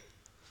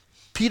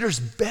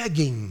 Peter's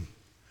begging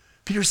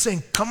Peter's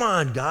saying, come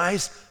on,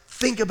 guys,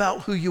 think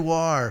about who you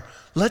are.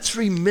 Let's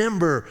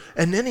remember.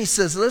 And then he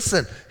says,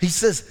 listen, he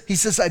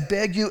says, I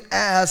beg you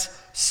as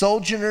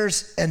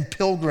sojourners and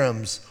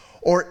pilgrims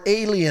or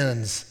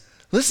aliens.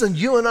 Listen,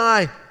 you and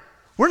I,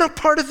 we're not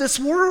part of this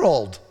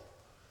world.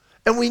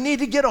 And we need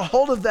to get a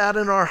hold of that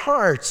in our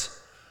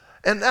hearts.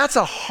 And that's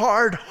a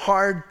hard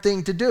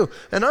thing to do.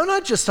 And I'm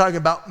not just talking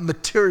about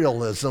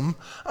materialism.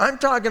 I'm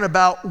talking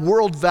about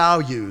world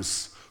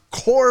values,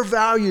 core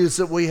values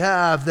that we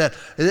have that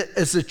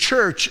as a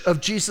church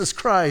of Jesus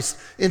Christ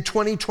in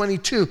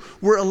 2022,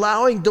 we're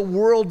allowing the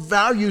world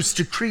values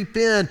to creep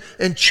in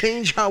and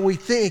change how we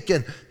think.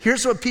 And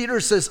here's what Peter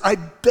says, I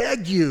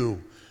beg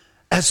you,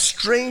 as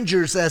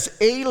strangers, as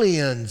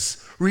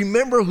aliens,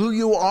 remember who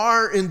you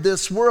are in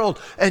this world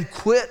and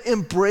quit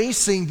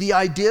embracing the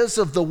ideas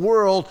of the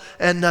world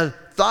and the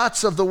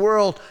thoughts of the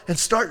world and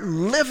start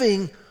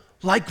living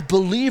like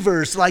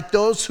believers, like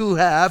those who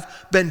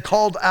have been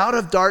called out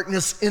of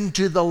darkness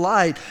into the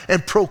light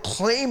and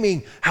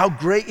proclaiming how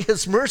great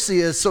his mercy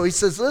is. So he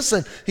says,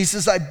 listen, he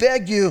says, I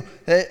beg you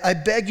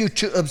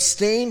to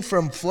abstain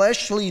from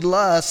fleshly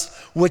lusts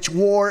which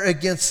war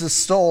against the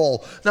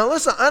soul. Now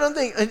listen, I don't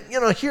think,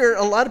 here,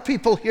 a lot of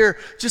people here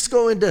just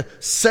go into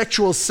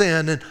sexual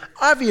sin, and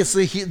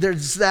obviously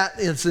there's that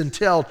is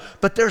entailed,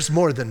 but there's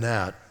more than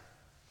that.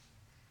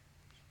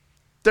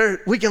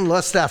 We can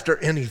lust after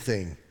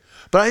anything.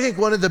 But I think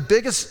one of the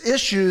biggest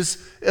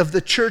issues of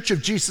the Church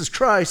of Jesus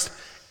Christ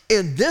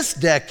in this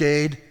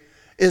decade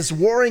is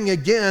warring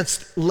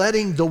against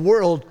letting the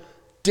world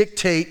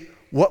dictate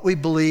what we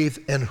believe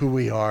and who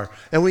we are.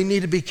 And we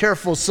need to be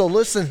careful. So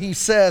listen, he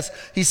says,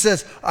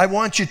 I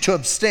want you to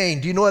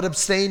abstain. Do you know what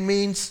abstain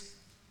means?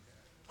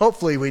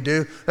 Hopefully we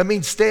do. That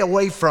means stay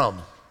away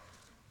from.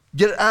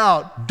 Get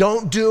out.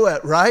 Don't do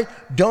it, right?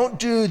 Don't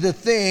do the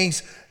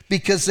things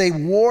because they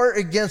war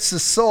against the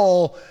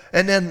soul.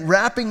 And then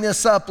wrapping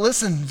this up,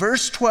 listen,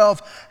 verse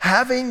 12,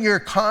 having your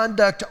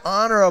conduct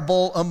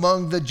honorable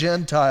among the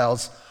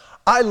Gentiles.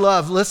 I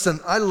love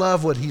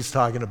what he's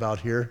talking about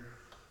here.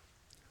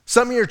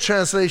 Some of your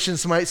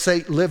translations might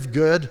say live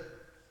good.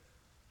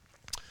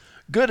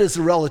 Good is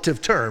a relative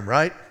term,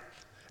 right?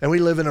 And we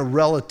live in a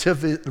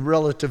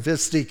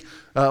relativistic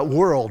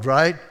world,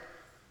 right?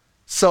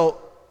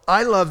 So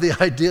I love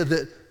the idea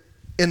that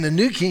in the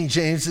New King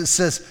James, it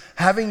says,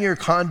 having your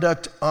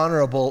conduct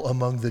honorable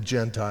among the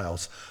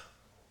Gentiles.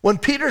 When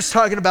Peter's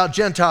talking about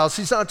Gentiles,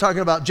 he's not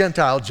talking about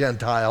Gentiles.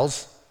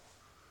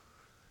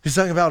 He's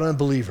talking about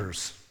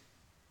unbelievers.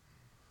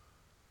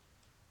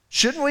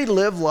 Shouldn't we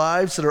live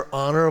lives that are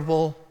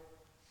honorable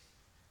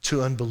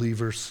to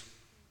unbelievers?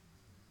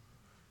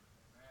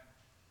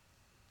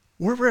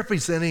 We're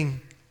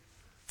representing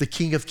the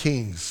King of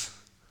Kings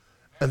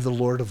and the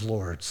Lord of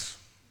Lords.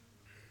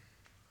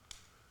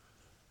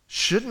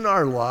 Shouldn't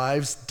our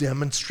lives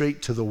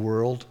demonstrate to the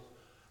world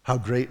how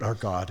great our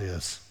God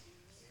is?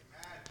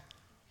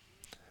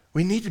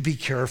 We need to be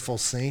careful,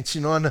 saints.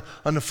 On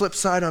the flip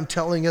side, I'm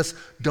telling us,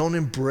 don't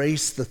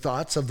embrace the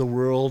thoughts of the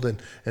world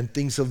and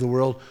things of the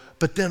world.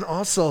 But then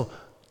also,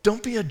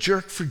 don't be a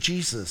jerk for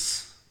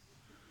Jesus.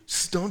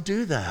 Just don't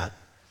do that.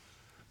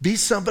 Be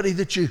somebody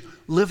that you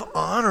live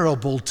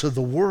honorable to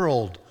the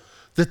world.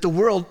 That the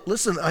world,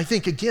 listen, I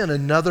think, again,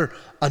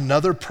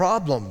 another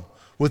problem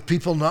with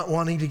people not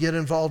wanting to get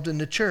involved in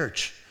the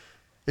church.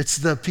 It's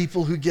the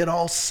people who get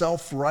all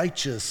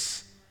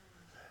self-righteous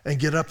and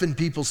get up in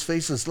people's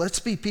faces. Let's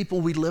be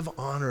people we live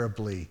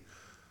honorably.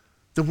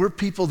 That we're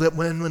people that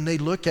when they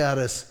look at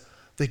us,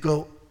 they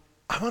go,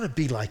 I want to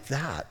be like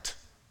that.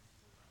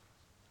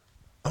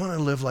 I want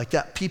to live like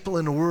that. People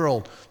in the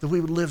world, that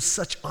we would live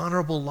such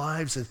honorable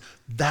lives, and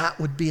that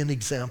would be an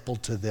example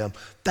to them.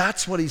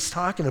 That's what he's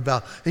talking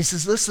about. And he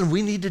says, listen,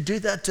 we need to do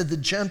that to the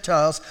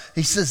Gentiles.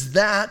 He says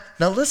that,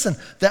 now listen,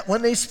 that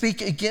when they speak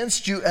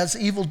against you as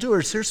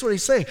evildoers, here's what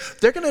he's saying.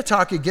 They're going to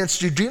talk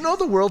against you. Do you know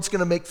the world's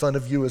going to make fun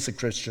of you as a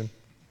Christian?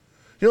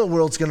 You know the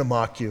world's going to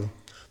mock you.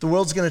 The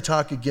world's going to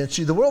talk against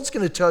you. The world's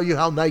going to tell you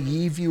how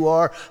naive you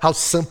are, how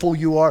simple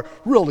you are.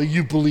 Really,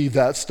 you believe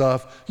that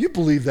stuff. You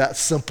believe that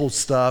simple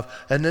stuff.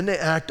 And then they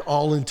act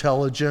all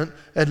intelligent.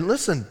 And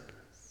listen,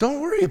 don't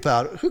worry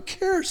about it. Who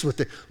cares what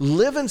they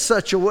live in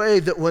such a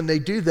way that when they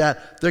do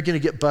that, they're going to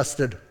get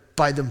busted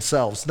by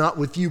themselves, not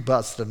with you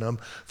busting them.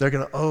 They're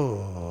going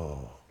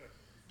to,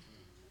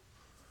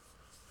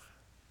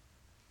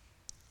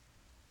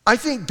 I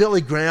think Billy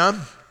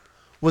Graham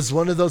was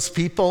one of those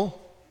people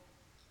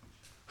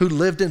who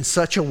lived in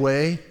such a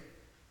way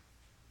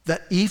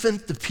that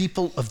even the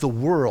people of the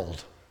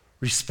world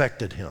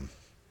respected him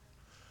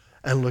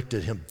and looked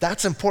at him.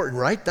 That's important,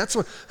 right? That's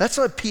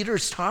what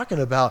Peter's talking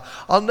about.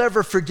 I'll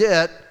never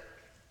forget,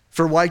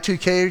 for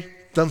Y2K,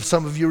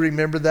 some of you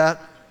remember that?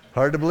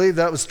 Hard to believe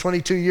that was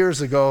 22 years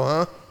ago,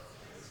 huh?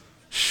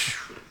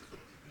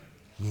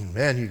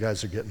 Man, you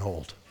guys are getting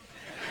old.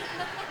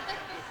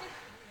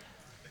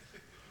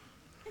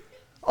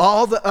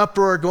 All the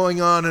uproar going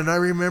on, and I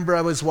remember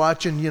I was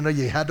watching, you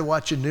had to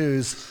watch the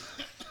news,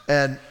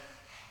 and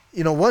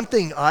You know, one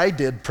thing I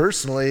did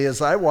personally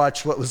is I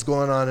watched what was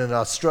going on in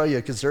Australia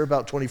because they're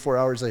about 24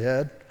 hours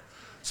ahead.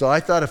 So I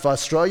thought if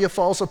Australia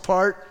falls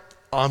apart,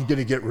 I'm going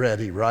to get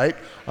ready, right?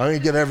 I'm going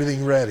to get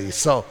everything ready.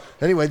 So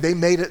anyway, they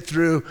made it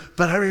through.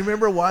 But I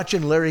remember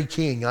watching Larry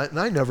King.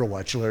 I never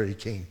watched Larry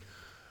King.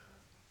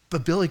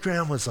 But Billy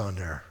Graham was on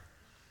there.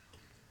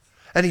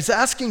 And he's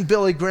asking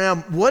Billy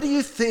Graham, what do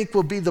you think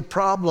will be the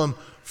problem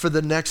for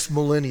the next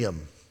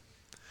millennium?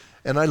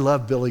 And I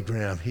love Billy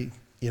Graham.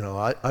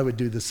 I would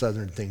do the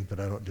Southern thing, but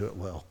I don't do it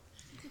well.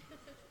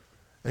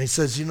 And he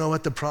says, you know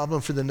what the problem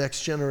for the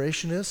next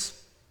generation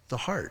is? The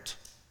heart.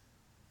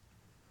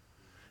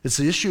 It's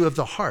the issue of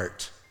the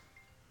heart.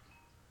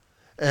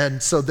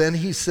 And so then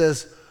he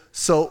says,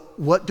 so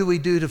what do we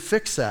do to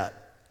fix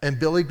that? And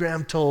Billy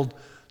Graham told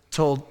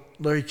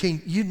Larry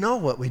King, you know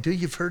what we do.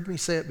 You've heard me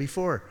say it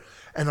before.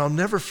 And I'll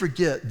never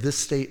forget this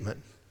statement.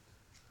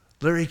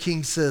 Larry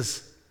King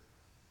says,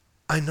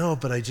 I know,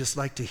 but I just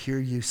like to hear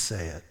you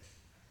say it.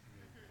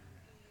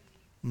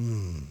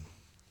 You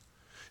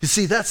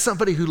see, that's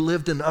somebody who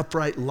lived an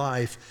upright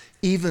life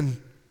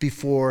even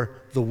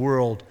before the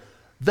world.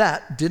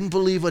 That didn't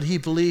believe what he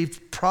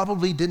believed,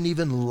 probably didn't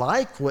even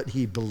like what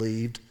he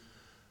believed,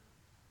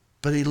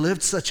 but he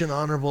lived such an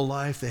honorable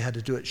life, they had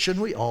to do it.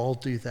 Shouldn't we all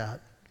do that?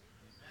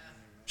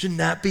 Shouldn't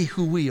that be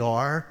who we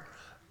are?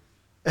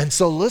 And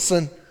so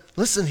listen,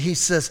 he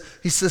says,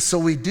 so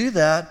we do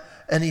that,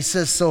 and he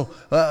says, so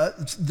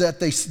that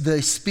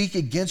they speak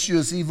against you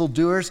as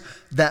evildoers,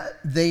 that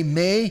they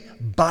may,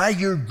 by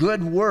your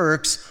good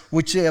works,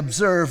 which they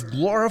observe,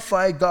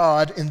 glorify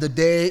God in the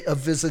day of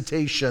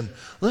visitation.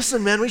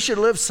 Listen, man, we should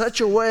live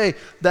such a way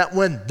that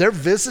when they're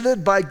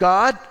visited by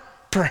God,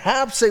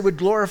 perhaps they would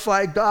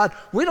glorify God.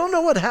 We don't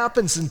know what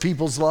happens in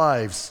people's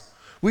lives.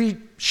 We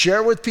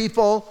share with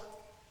people.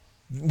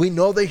 We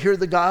know they hear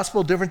the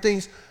gospel, different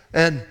things,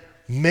 and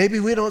maybe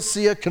we don't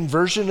see a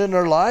conversion in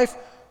their life,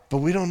 but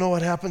we don't know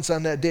what happens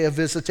on that day of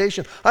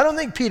visitation. I don't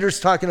think Peter's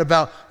talking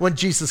about when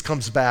Jesus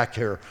comes back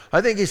here.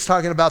 I think he's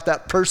talking about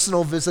that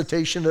personal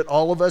visitation that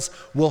all of us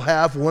will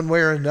have one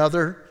way or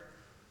another.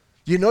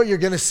 You know you're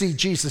going to see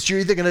Jesus. You're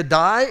either going to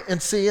die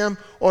and see him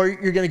or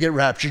you're going to get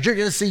raptured. You're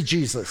going to see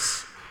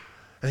Jesus.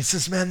 And he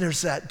says, man,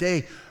 there's that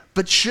day.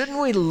 But shouldn't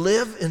we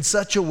live in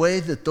such a way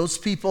that those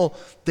people,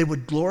 they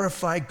would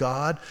glorify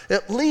God?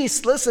 At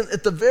least, listen,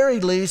 at the very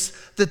least,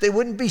 that they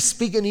wouldn't be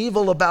speaking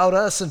evil about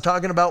us and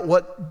talking about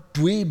what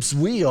dweebs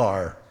we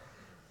are.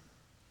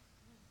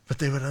 But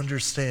they would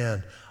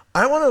understand.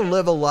 I want to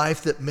live a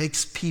life that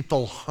makes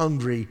people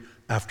hungry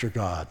after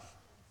God.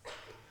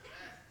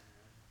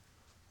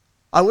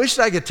 I wish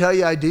I could tell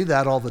you I do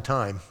that all the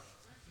time.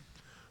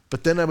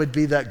 But then I would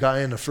be that guy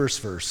in the first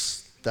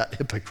verse, that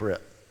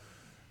hypocrite.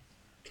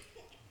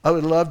 I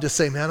would love to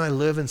say, man, I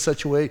live in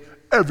such a way,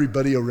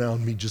 everybody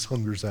around me just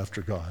hungers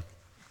after God.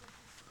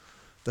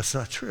 That's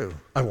not true.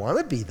 I want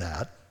to be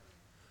that.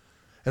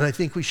 And I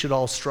think we should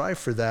all strive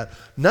for that.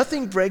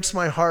 Nothing breaks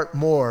my heart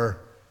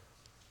more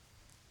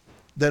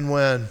than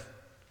when,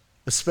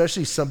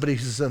 especially somebody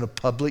who's in a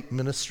public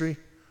ministry,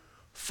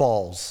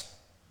 falls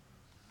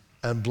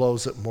and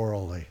blows it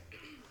morally.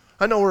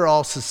 I know we're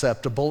all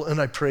susceptible, and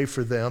I pray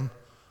for them.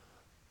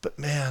 But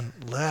man,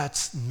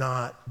 let's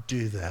not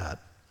do that.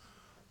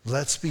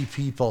 Let's be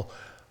people.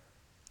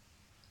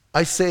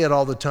 I say it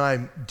all the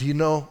time. Do you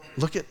know,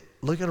 look at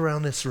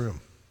around this room.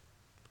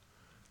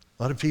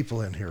 A lot of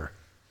people in here.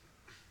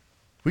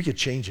 We could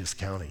change this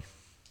county.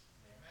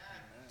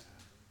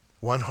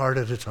 One heart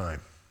at a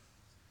time.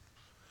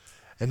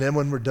 And then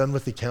when we're done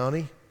with the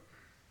county,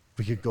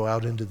 we could go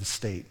out into the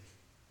state.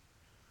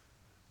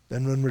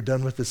 Then when we're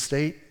done with the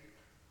state,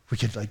 we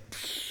could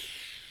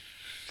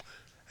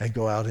and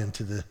go out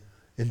into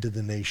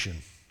the nation.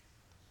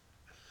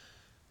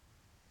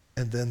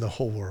 And then the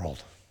whole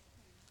world.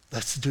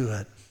 Let's do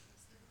it.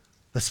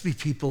 Let's be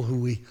people who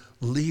we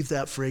leave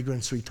that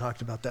fragrance, we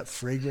talked about, that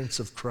fragrance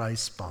of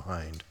Christ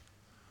behind.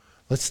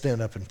 Let's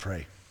stand up and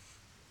pray.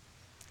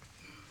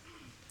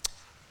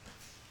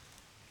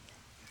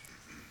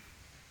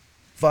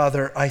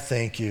 Father, I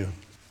thank you.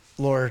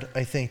 Lord,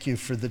 I thank you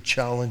for the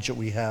challenge that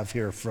we have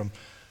here from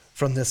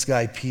this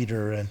guy,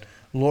 Peter. And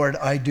Lord,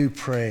 I do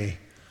pray.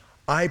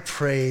 I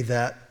pray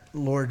that,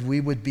 Lord,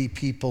 we would be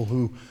people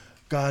who,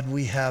 God,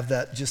 we have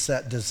that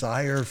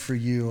desire for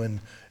you and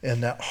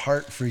that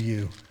heart for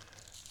you.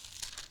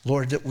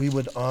 Lord, that we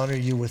would honor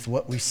you with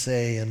what we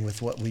say and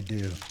with what we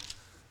do.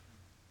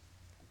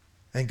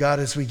 And God,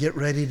 as we get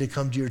ready to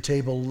come to your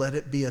table, let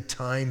it be a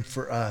time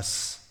for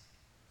us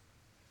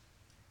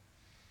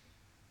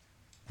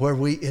where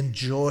we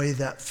enjoy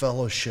that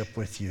fellowship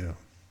with you,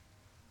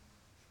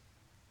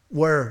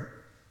 where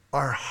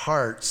our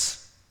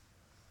hearts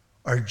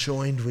are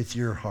joined with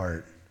your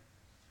heart,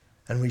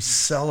 and we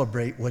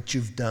celebrate what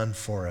you've done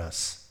for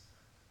us.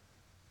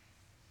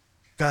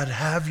 God,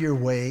 have your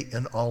way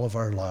in all of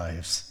our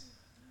lives.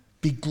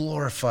 Be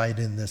glorified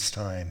in this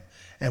time.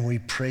 And we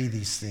pray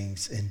these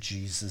things in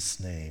Jesus'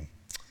 name.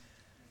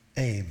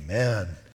 Amen.